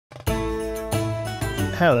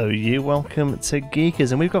Hello you, welcome to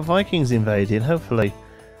Geekers, and we've got Vikings invading. Hopefully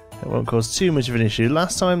it won't cause too much of an issue.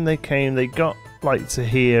 Last time they came, they got like to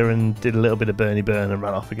here and did a little bit of burn and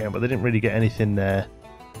ran off again, but they didn't really get anything there.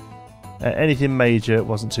 Anything major. It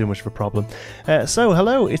wasn't too much of a problem. So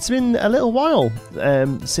hello, it's been a little while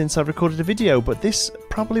since I've recorded a video, but this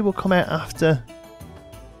probably will come out after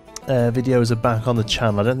videos are back on the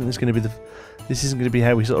channel. I don't think it's going to be this isn't going to be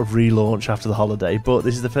how we sort of relaunch after the holiday, but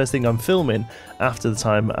this is the first thing I'm filming after the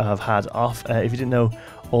time I've had off. If you didn't know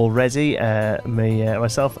already,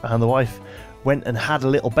 myself and the wife went and had a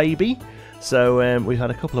little baby, so we've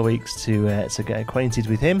had a couple of weeks to get acquainted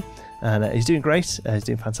with him, and he's doing great. He's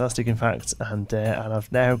doing fantastic, in fact, and I've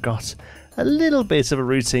now got a little bit of a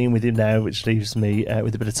routine with him now, which leaves me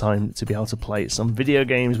with a bit of time to be able to play some video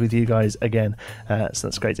games with you guys again, so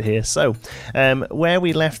that's great to hear. So where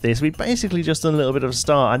we left this, we basically just done a little bit of a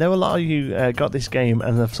start. I know a lot of you got this game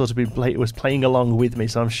and have sort of been was playing along with me,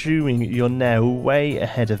 so I'm assuming you're now way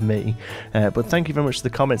ahead of me, but thank you very much for the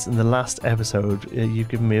comments in the last episode. You've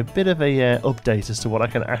given me a bit of a update as to what I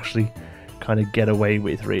can actually kind of get away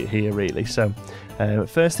with here, really. So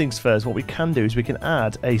first things first, what we can do is we can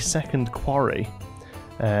add a second quarry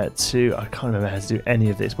to, I can't remember how to do any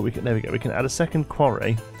of this, but there we go, we can add a second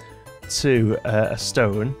quarry to a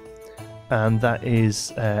stone, and that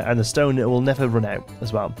is, and the stone, it will never run out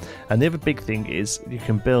as well. And the other big thing is you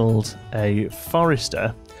can build a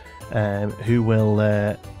forester who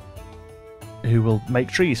will make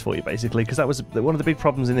trees for you, basically, because that was one of the big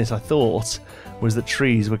problems in this, I thought, was that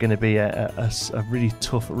trees were going to be a really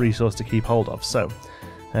tough resource to keep hold of. So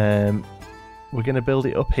we're going to build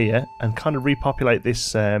it up here and kind of repopulate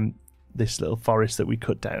this this little forest that we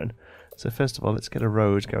cut down. So first of all, let's get a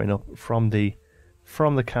road going up from the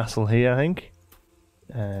castle here, I think,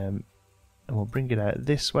 and we'll bring it out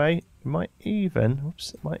this way. It might even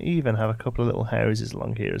have a couple of little houses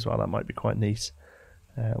along here as well. That might be quite neat.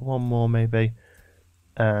 One more maybe,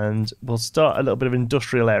 and we'll start a little bit of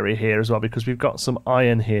industrial area here as well, because we've got some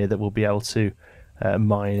iron here that we'll be able to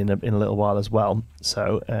mine in a little while as well.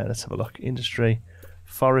 So let's have a look. Industry,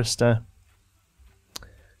 forester.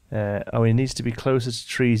 Oh, it needs to be closer to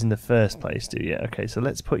trees in the first place, do you? Okay, so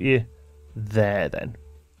let's put you there then,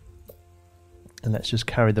 and let's just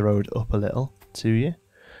carry the road up a little to you,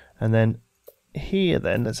 and then here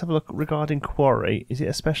then let's have a look regarding quarry. Is it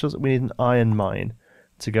a special? We need an iron mine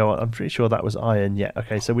to go on. I'm pretty sure that was iron. Yeah,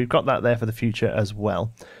 okay, so we've got that there for the future as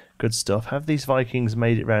well. Good stuff. Have these Vikings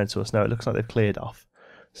made it round to us? No, it looks like they've cleared off,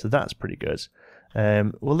 so that's pretty good.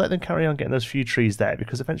 We'll let them carry on getting those few trees there,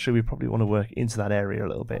 because eventually we probably want to work into that area a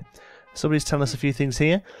little bit. Somebody's telling us a few things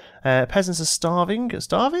here. Peasants are starving.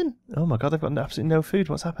 Starving? Oh my god, they've got absolutely no food.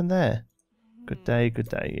 What's happened there? Good day, good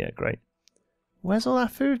day. Yeah, great. Where's all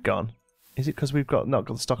that food gone? Is it because we've not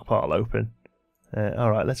got the stockpile open?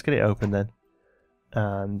 Alright, let's get it open then.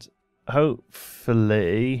 And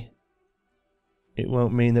hopefully it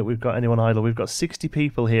won't mean that we've got anyone idle. We've got 60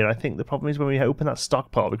 people here. I think the problem is when we open that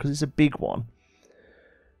stockpile, because it's a big one.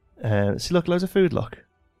 See, look, loads of food, look.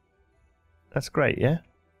 That's great, yeah?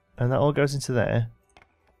 And that all goes into there.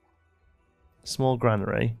 Small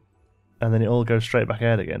granary. And then it all goes straight back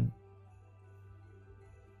out again.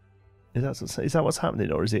 Is that what's happening,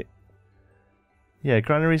 or is it? Yeah,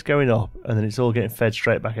 granary's going up, and then it's all getting fed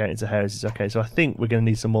straight back out into houses. Okay, so I think we're going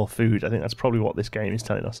to need some more food. I think that's probably what this game is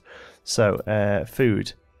telling us. So,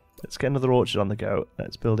 food. Let's get another orchard on the go.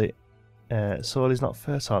 Let's build it. Soil is not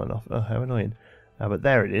fertile enough. Oh, how annoying. But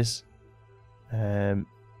there it is.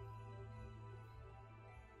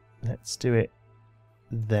 Let's do it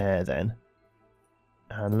there then.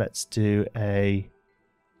 And let's do a...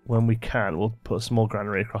 When we can, we'll put a small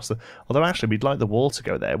granary across the... Although, actually, we'd like the wall to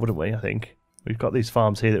go there, wouldn't we, I think? We've got these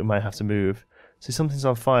farms here that we might have to move. See, something's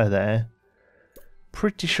on fire there.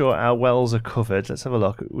 Pretty sure our wells are covered. Let's have a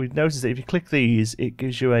look. We've noticed that if you click these, it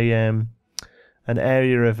gives you a an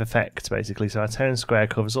area of effect, basically. So our town square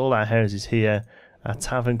covers all our houses here. Our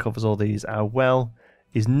tavern covers all these. Our well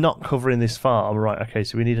is not covering this farm. Right, okay,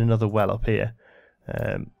 so we need another well up here.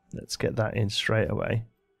 Let's get that in straight away.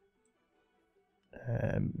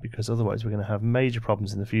 Because otherwise we're going to have major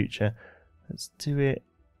problems in the future. Let's do it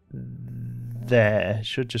there.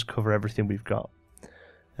 Should just cover everything we've got.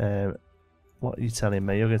 What are you telling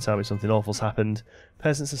me? You're going to tell me something awful's happened.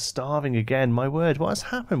 Peasants are starving again. My word, what has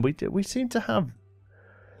happened? We seem to have,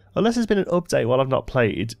 unless there's been an update while I've not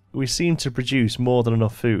played, we seem to produce more than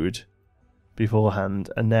enough food beforehand,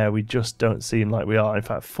 and now we just don't seem like we are. In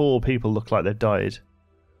fact, 4 people look like they've died.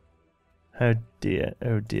 Oh dear,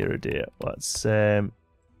 oh dear, oh dear. What's going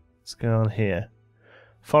on here?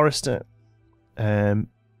 Forester.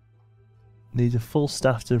 Needs a full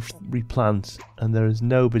staff to replant, and there is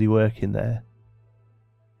nobody working there.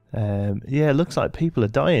 Yeah, it looks like people are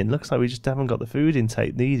dying. Looks like we just haven't got the food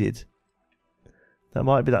intake needed. That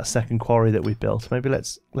might be that second quarry that we built. Maybe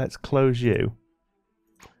let's close you.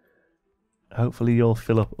 Hopefully you'll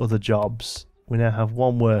fill up other jobs. We now have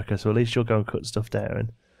one worker, so at least you'll go and cut stuff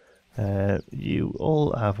down. You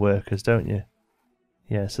all have workers, don't you?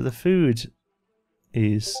 Yeah, so the food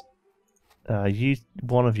is...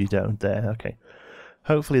 one of you don't there, okay.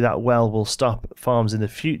 Hopefully that well will stop farms in the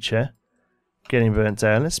future getting burnt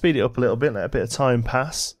down. Let's speed it up a little bit, let a bit of time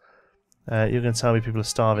pass. You're going to tell me people are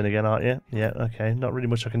starving again, aren't you? Yeah, okay. Not really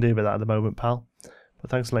much I can do about that at the moment, pal. But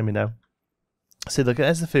thanks for letting me know. See, look,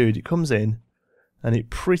 there's the food. It comes in, and it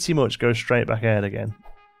pretty much goes straight back out again.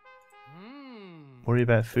 Worry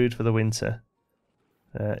about food for the winter.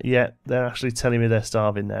 Yeah, they're actually telling me they're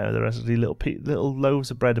starving now. There are actually little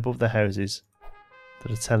loaves of bread above their houses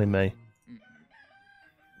that are telling me.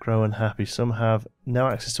 Grow unhappy. Some have no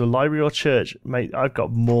access to a library or church. Mate, I've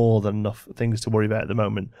got more than enough things to worry about at the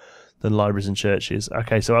moment than libraries and churches.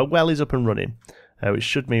 Okay, so our well is up and running, which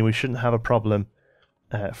should mean we shouldn't have a problem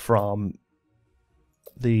from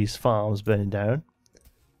these farms burning down.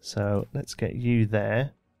 So let's get you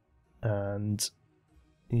there and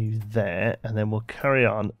you there, and then we'll carry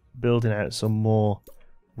on building out some more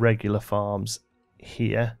regular farms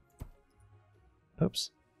here. Oops.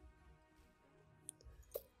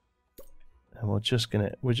 And we're just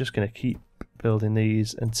gonna keep building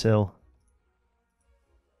these until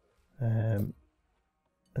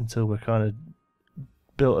we're kind of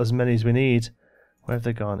built as many as we need. Where have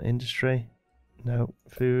they gone? Industry? No.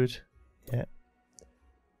 Food? Yeah.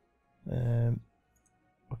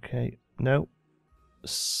 Okay. No.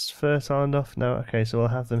 Fertile enough? No. Okay, so we'll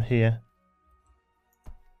have them here.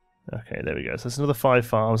 Okay, there we go. So that's another 5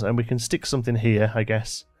 farms, and we can stick something here, I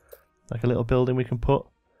guess. Like a little building we can put.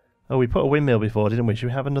 Oh, we put a windmill before, didn't we? Should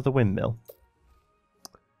we have another windmill?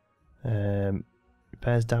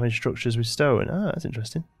 Repairs damaged structures with stone. Ah, that's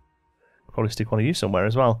interesting. Probably stick one of you somewhere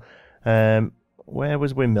as well. Where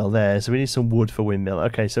was windmill? There. So we need some wood for windmill.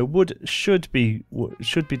 Okay, so wood should be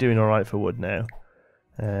doing all right for wood now.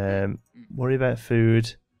 Worry about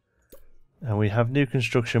food. And we have new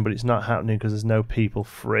construction, but it's not happening because there's no people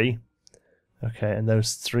free. Okay, and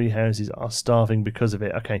those 3 houses are starving because of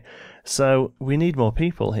it. Okay, so we need more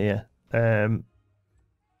people here. 1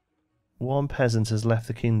 peasant has left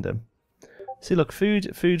the kingdom. See, look, food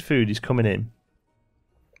is coming in.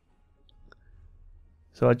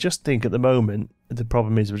 So I just think at the moment the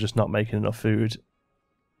problem is we're just not making enough food.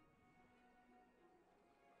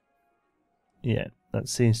 Yeah, that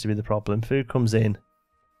seems to be the problem. Food comes in,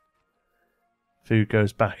 food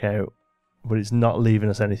goes back out, but it's not leaving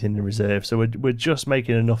us anything in reserve. So we're just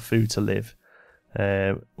making enough food to live.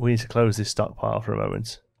 We need to close this stockpile for a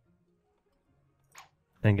moment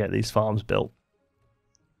and get these farms built.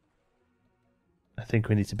 I think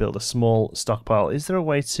we need to build a small stockpile. Is there a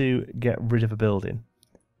way to get rid of a building?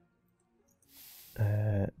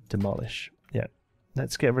 Demolish. Yeah.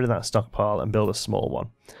 Let's get rid of that stockpile and build a small one.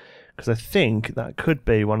 Because I think that could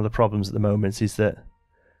be one of the problems at the moment, is that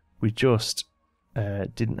we just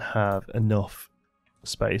didn't have enough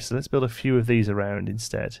space. So let's build a few of these around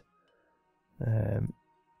instead.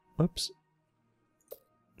 Oops.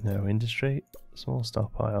 No industry. Small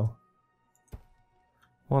stockpile.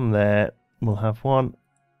 One there. We'll have one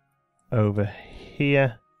over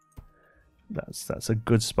here. That's a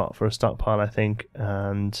good spot for a stockpile, I think.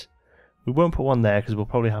 And we won't put one there because we'll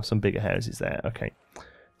probably have some bigger houses there. Okay.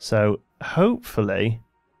 So hopefully,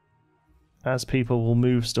 as people will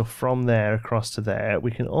move stuff from there across to there,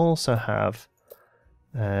 we can also have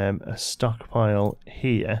a stockpile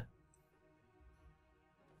here.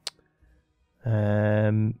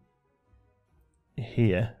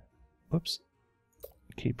 Here. Whoops.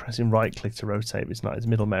 Keep pressing right click to rotate, but it's not. It's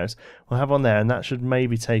middle mouse. We'll have one there, and that should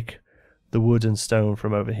maybe take the wood and stone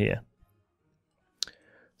from over here.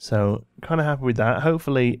 So, kind of happy with that.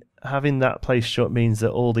 Hopefully, having that place shut means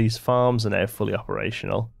that all these farms are now fully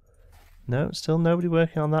operational. No, still nobody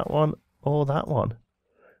working on that one or that one.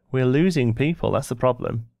 We're losing people, that's the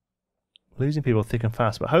problem. Losing people thick and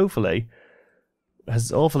fast, but hopefully,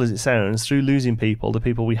 as awful as it sounds, through losing people, the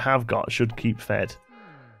people we have got should keep fed.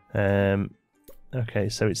 Okay,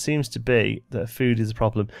 so it seems to be that food is a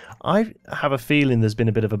problem. I have a feeling there's been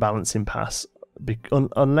a bit of a balancing pass,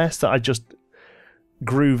 unless that I just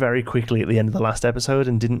grew very quickly at the end of the last episode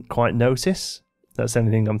and didn't quite notice. That's the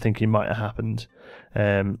only thing I'm thinking might have happened.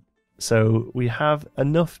 So we have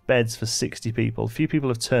enough beds for 60 people. A few people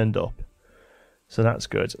have turned up, so that's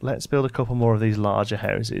good. Let's build a couple more of these larger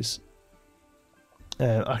houses.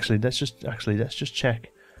 Actually, let's just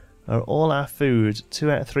check. Are all our food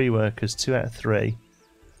 2 out of 3 workers, 2 out of 3,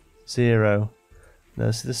 0?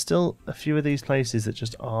 No, so there's still a few of these places that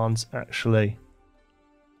just aren't actually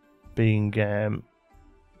being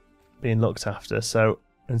looked after. So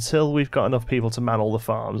until we've got enough people to man all the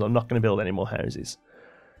farms, I'm not going to build any more houses.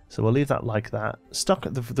 So we'll leave that like that.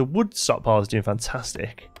 The wood stockpile is doing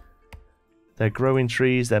fantastic. They're growing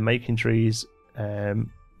trees, they're making trees.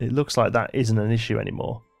 It looks like that isn't an issue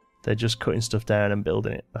anymore. They're just cutting stuff down and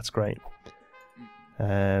building it. That's great.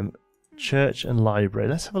 Church and library.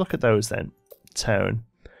 Let's have a look at those then. Town.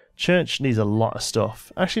 Church needs a lot of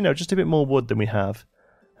stuff. Actually, no, just a bit more wood than we have.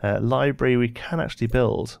 Library we can actually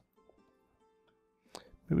build.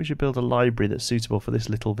 Maybe we should build a library that's suitable for this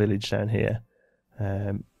little village down here.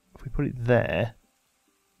 If we put it there,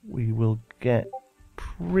 we will get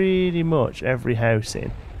pretty much every house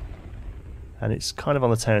in. And it's kind of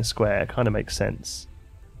on the town square. It kind of makes sense.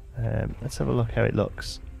 Let's have a look how it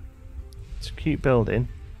looks. Let's keep building.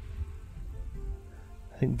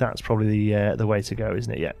 I think that's probably the way to go,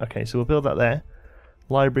 isn't it? Yeah, okay, so we'll build that there.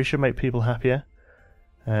 Library should make people happier.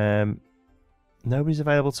 Nobody's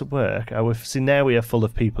available to work. Oh, see, now we are full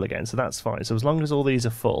of people again, so that's fine. So as long as all these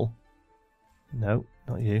are full... No,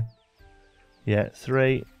 not you. Yeah,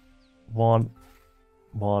 3, 1,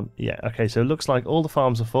 1. Yeah, okay, so it looks like all the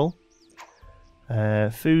farms are full.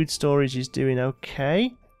 Food storage is doing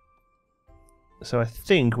okay. So I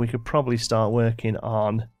think we could probably start working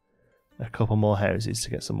on a couple more houses to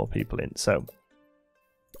get some more people in. So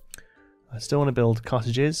I still want to build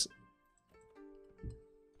cottages.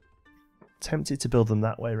 Tempted to build them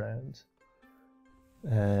that way round.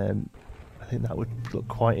 I think that would look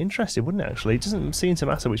quite interesting, wouldn't it, actually? It doesn't seem to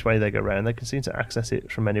matter which way they go round. They can seem to access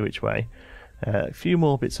it from any which way. A few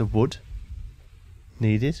more bits of wood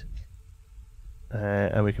needed.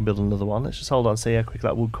 And we can build another one. Let's just hold on, see how quick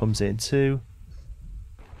that wood comes in too.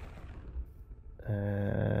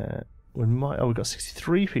 We've got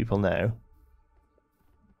 63 people now.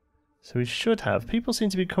 So we should have. People seem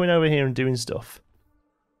to be coming over here and doing stuff,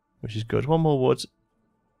 which is good. One more wood.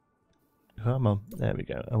 Come on, there we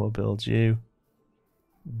go. And we'll build you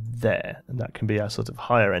there. And that can be our sort of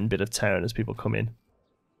higher end bit of town as people come in.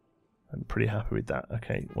 I'm pretty happy with that.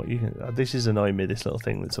 Okay, what you can... this is annoying me, this little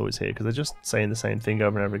thing that's always here, because they're just saying the same thing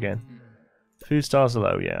over and over again. Food stars are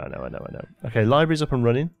low. Yeah, I know. Okay, library's up and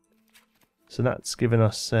running. So that's given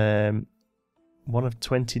us 1 of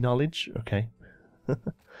 20 knowledge. Okay.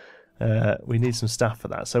 We need some staff for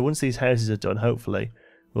that. So once these houses are done, hopefully,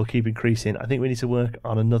 we'll keep increasing. I think we need to work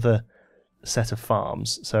on another set of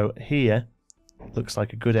farms. So here looks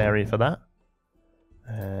like a good area for that.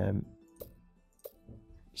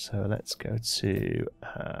 So let's go to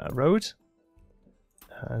road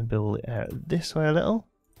and build it out this way a little.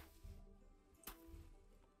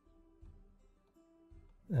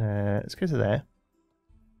 Let's go to there.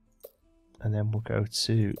 And then we'll go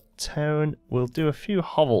to town. We'll do a few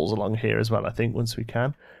hovels along here as well, I think, once we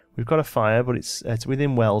can. We've got a fire, but it's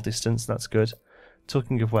within well distance. That's good.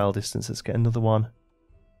 Talking of well distance, let's get another one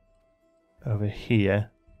over here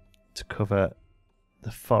to cover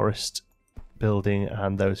the forest building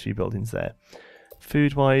and those few buildings there.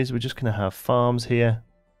 Food-wise, we're just going to have farms here.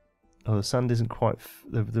 Oh, the sand isn't quite...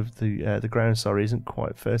 the ground, sorry, isn't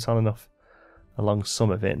quite fertile enough along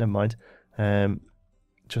some of it. Never mind.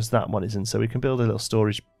 Just that one isn't. So we can build a little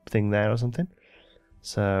storage thing there or something.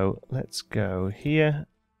 So let's go here.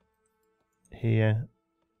 Here.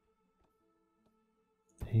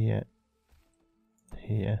 Here.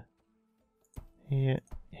 Here. Here.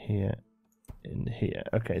 Here. And here.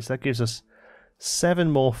 Okay, so that gives us 7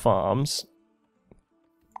 more farms.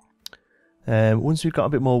 Once we've got a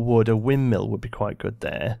bit more wood, a windmill would be quite good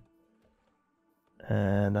there.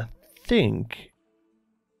 And I think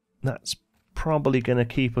that's probably going to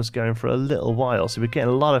keep us going for a little while. So we're getting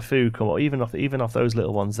a lot of food come up. Even off those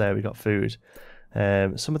little ones there, we got food.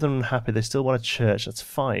 Some of them are unhappy. They still want a church. That's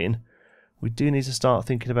fine. We do need to start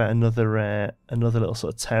thinking about another little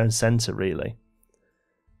sort of town centre, really,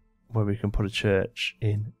 where we can put a church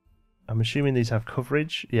in. I'm assuming these have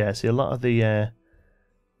coverage. Yeah, see, a lot of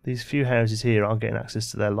these few houses here aren't getting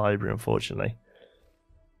access to their library, unfortunately.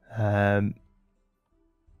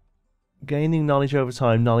 Gaining knowledge over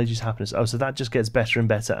time. Knowledge is happiness. Oh, so that just gets better and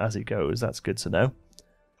better as it goes. That's good to know.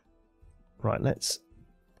 Right, let's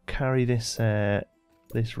carry this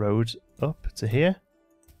this road up to here,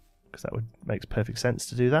 because that makes perfect sense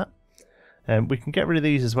to do that. We can get rid of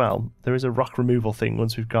these as well. There is a rock removal thing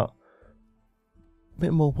once we've got a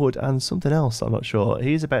bit more wood and something else. I'm not sure.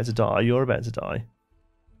 He's about to die. You're about to die.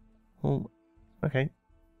 Well, okay.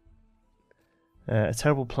 A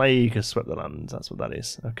terrible plague has swept the land. That's what that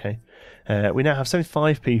is. Okay. We now have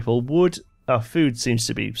 75 people. Wood, our food seems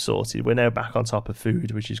to be sorted. We're now back on top of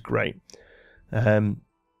food, which is great. So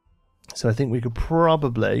I think we could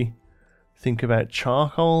probably think about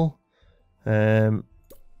charcoal. Let's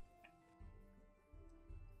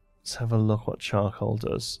have a look what charcoal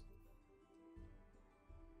does.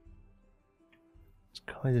 It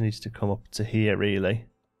kind of needs to come up to here, really.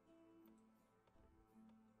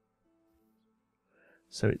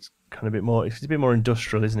 So it's kind of it's a bit more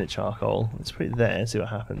industrial, isn't it, charcoal? Let's put it there, see what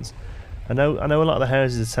happens. I know a lot of the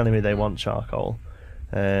houses are telling me they want charcoal.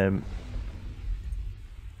 They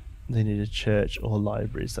need a church or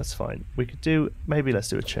libraries, that's fine. We could do, maybe let's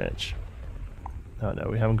do a church. Oh no,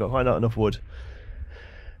 we haven't got quite enough wood.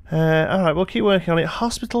 Alright, we'll keep working on it.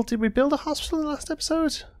 Hospital, did we build a hospital in the last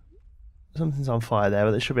episode? Something's on fire there,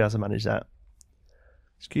 but they should be able to manage that.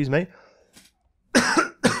 Excuse me.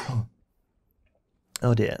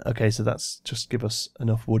 Oh dear. Okay, so that's just give us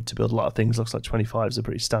enough wood to build a lot of things. Looks like 25s are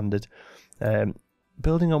pretty standard.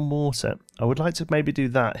 Building on water. I would like to maybe do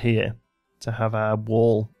that here to have our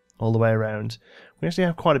wall all the way around. We actually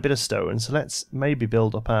have quite a bit of stone, so let's maybe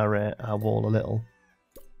build up our wall a little.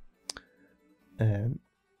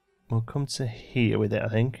 We'll come to here with it, I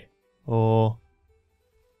think. Or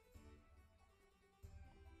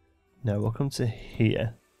no, we'll come to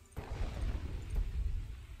here.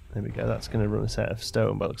 There we go, that's going to run us out of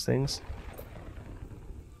stone by looks things.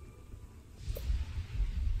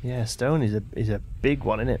 Yeah, stone is a big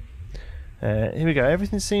one, isn't it? Here we go,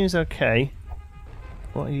 everything seems okay.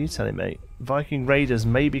 What are you telling me? Viking raiders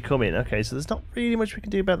may be coming. Okay, so there's not really much we can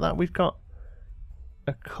do about that. We've got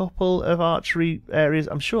a couple of archery areas.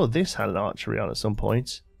 I'm sure this had an archery on at some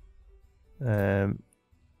point.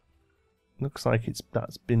 Looks like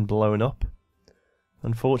that's been blown up,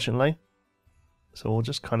 unfortunately. So we'll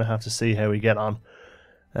just kind of have to see how we get on.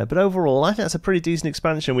 But overall, I think that's a pretty decent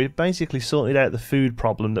expansion. We've basically sorted out the food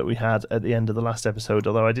problem that we had at the end of the last episode,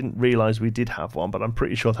 although I didn't realise we did have one, but I'm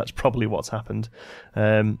pretty sure that's probably what's happened.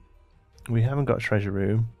 We haven't got a treasure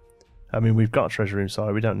room. I mean, we've got a treasure room,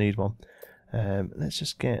 sorry, we don't need one. Let's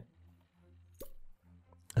just get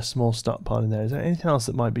a small stockpile in there. Is there anything else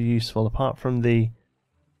that might be useful apart from the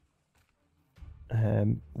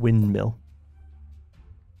windmill?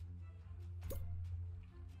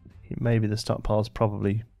 Maybe the stockpile's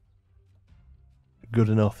probably good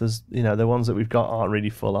enough. As you know, the ones that we've got aren't really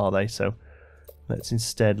full, are they? So let's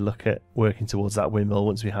instead look at working towards that windmill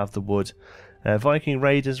once we have the wood. Viking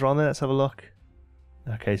raiders are on there. Let's have a look.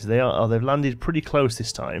 Okay, so they are. Oh, they've landed pretty close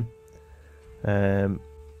this time. So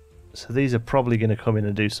these are probably going to come in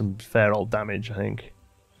and do some fair old damage, I think,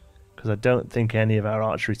 because I don't think any of our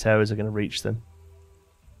archery towers are going to reach them.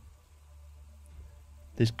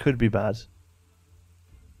 This could be bad.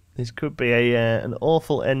 This could be an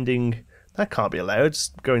awful ending. That can't be allowed,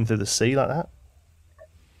 just going through the sea like that.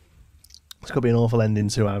 This could be an awful ending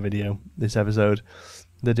to our video, this episode.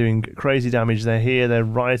 They're doing crazy damage. They're here, they're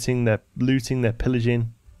rioting, they're looting, they're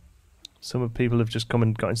pillaging. Some of the people have just come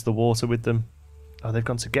and got into the water with them. Oh, they've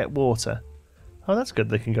gone to get water. Oh, that's good,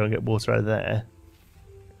 they can go and get water out of there.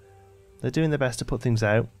 They're doing their best to put things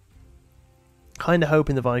out. Kind of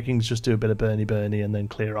hoping the Vikings just do a bit of burny and then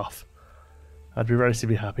clear off. I'd be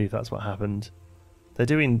relatively happy if that's what happened. They're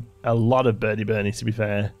doing a lot of burny to be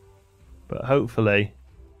fair, but hopefully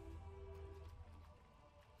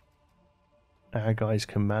our guys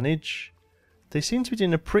can manage. They seem to be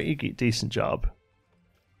doing a pretty decent job,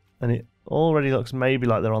 and it already looks maybe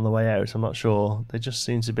like they're on the way out. I'm not sure. They just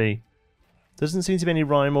seem to be. Doesn't seem to be any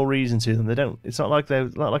rhyme or reason to them. They don't. It's not like they're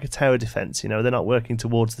not like a tower defense. You know, they're not working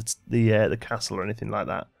towards the castle or anything like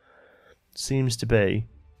that. Seems to be.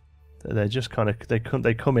 They're just kind of they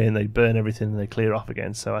come in, they burn everything, and they clear off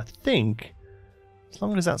again. So I think as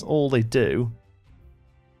long as that's all they do,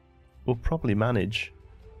 we'll probably manage.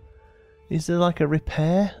 Is there like a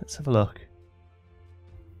repair? Let's have a look.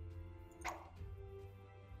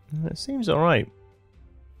 It seems all right.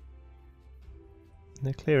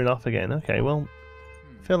 They're clearing off again. Okay, well,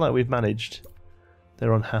 I feel like we've managed.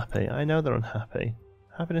 They're unhappy. I know they're unhappy.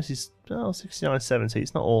 Happiness is 69-70.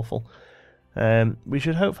 It's not awful. We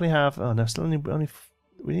should hopefully have. Oh no, still only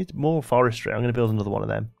we need more forestry. I'm going to build another one of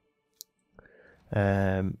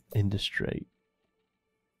them. Industry.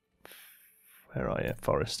 Where are you,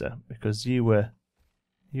 forester? Because you were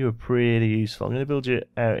pretty useful. I'm going to build you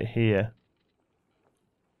out here.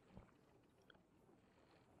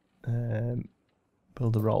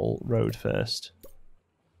 Build the road first.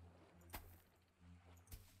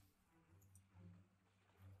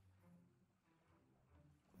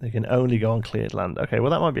 They can only go on cleared land. Okay, well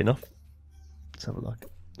that might be enough. Let's have a look.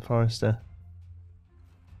 Forester.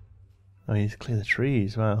 Oh, you need to clear the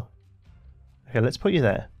trees. Wow. Okay, let's put you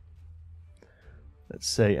there. Let's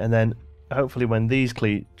see, and then hopefully when these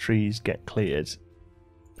trees get cleared,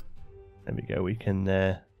 there we go. We can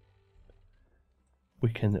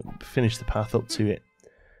finish the path up to it.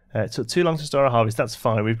 It took too long to store a harvest. That's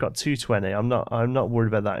fine. We've got 220. I'm not worried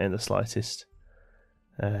about that in the slightest.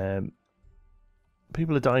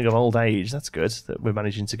 People are dying of old age. That's good that we're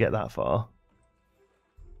managing to get that far.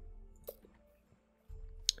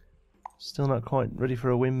 Still not quite ready for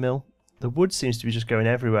a windmill. The wood seems to be just going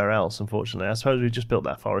everywhere else, unfortunately. I suppose we've just built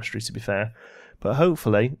that forestry, to be fair. But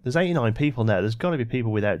hopefully, there's 89 people now. There's got to be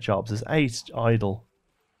people without jobs. There's 8 idle.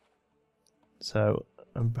 So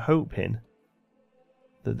I'm hoping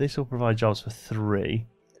that this will provide jobs for 3.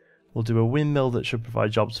 We'll do a windmill that should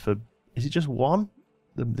provide jobs for... Is it just 1?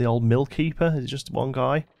 The old mill keeper? Is it just 1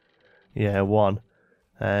 guy? Yeah, 1.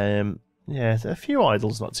 Yeah, a few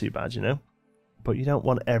idle's not too bad, you know. But you don't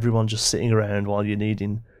want everyone just sitting around while you're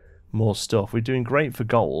needing more stuff. We're doing great for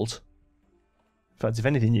gold. In fact, if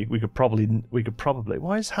anything, we could probably.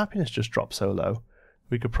 Why has happiness just dropped so low?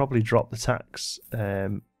 We could probably drop the tax.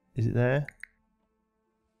 Is it there?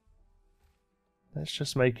 Let's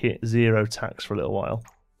just make it 0 tax for a little while,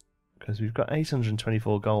 because we've got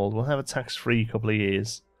 824 gold. We'll have a tax-free couple of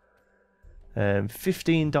years.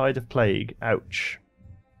 15 died of plague. Ouch.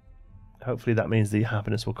 Hopefully that means the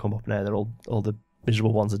happiness will come up now. They're all the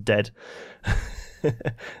miserable ones are dead.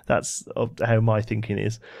 That's how my thinking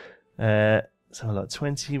is. So look,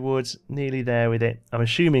 20 wood, nearly there with it. I'm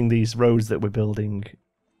assuming these roads that we're building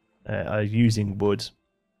are using wood.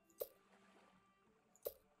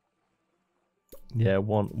 Yeah,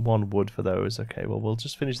 one wood for those. Okay, well we'll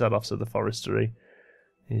just finish that off so the forestry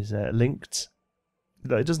is linked.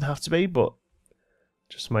 It doesn't have to be, but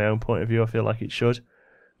just from my own point of view, I feel like it should.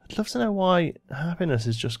 I'd love to know why happiness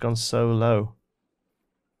has just gone so low.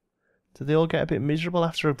 Did they all get a bit miserable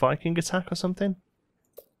after a Viking attack or something?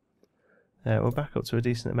 We're back up to a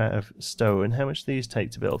decent amount of stone. How much do these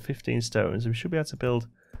take to build? 15 stones. We should be able to build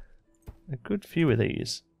a good few of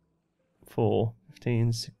these. 4,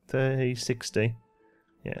 15, 30, 60.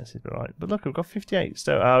 Yeah, this is right. But look, I've got 58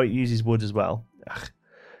 stone. Oh, it uses wood as well. Ugh.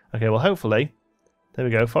 Okay, well, hopefully. There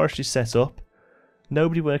we go. Forestry's set up.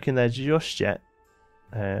 Nobody working there just yet.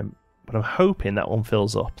 But I'm hoping that one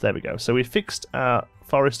fills up. There we go. So we fixed our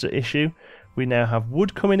forester issue. We now have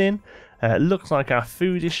wood coming in. Looks like our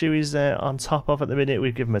food issue is on top of at the minute.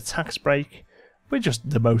 We've given them a tax break. We're just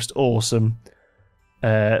the most awesome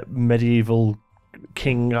medieval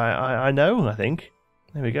king I know, I think.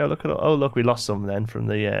 There we go. Look at look, we lost some then from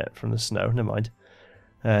the snow. Never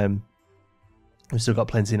mind. We've still got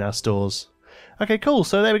plenty in our stores. Okay, cool.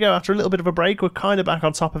 So there we go. After a little bit of a break, we're kind of back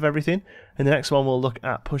on top of everything. In the next one, we'll look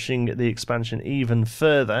at pushing the expansion even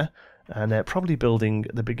further and probably building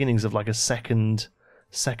the beginnings of like a second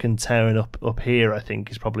town up here, I think,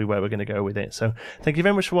 is probably where we're going to go with it. So thank you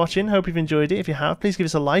very much for watching. Hope you've enjoyed it. If you have, please give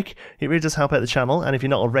us a like. It really does help out the channel. And if you're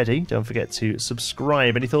not already, don't forget to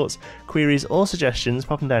subscribe. Any thoughts, queries, or suggestions,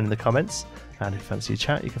 pop them down in the comments. And if you fancy a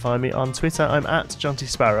chat, you can find me on Twitter. I'm at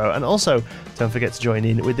JontySparrow. And also, don't forget to join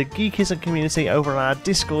in with the Geekism community over on our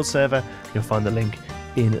Discord server. You'll find the link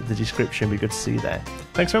in the description. It'd be good to see you there.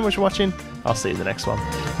 Thanks very much for watching. I'll see you in the next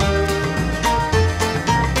one.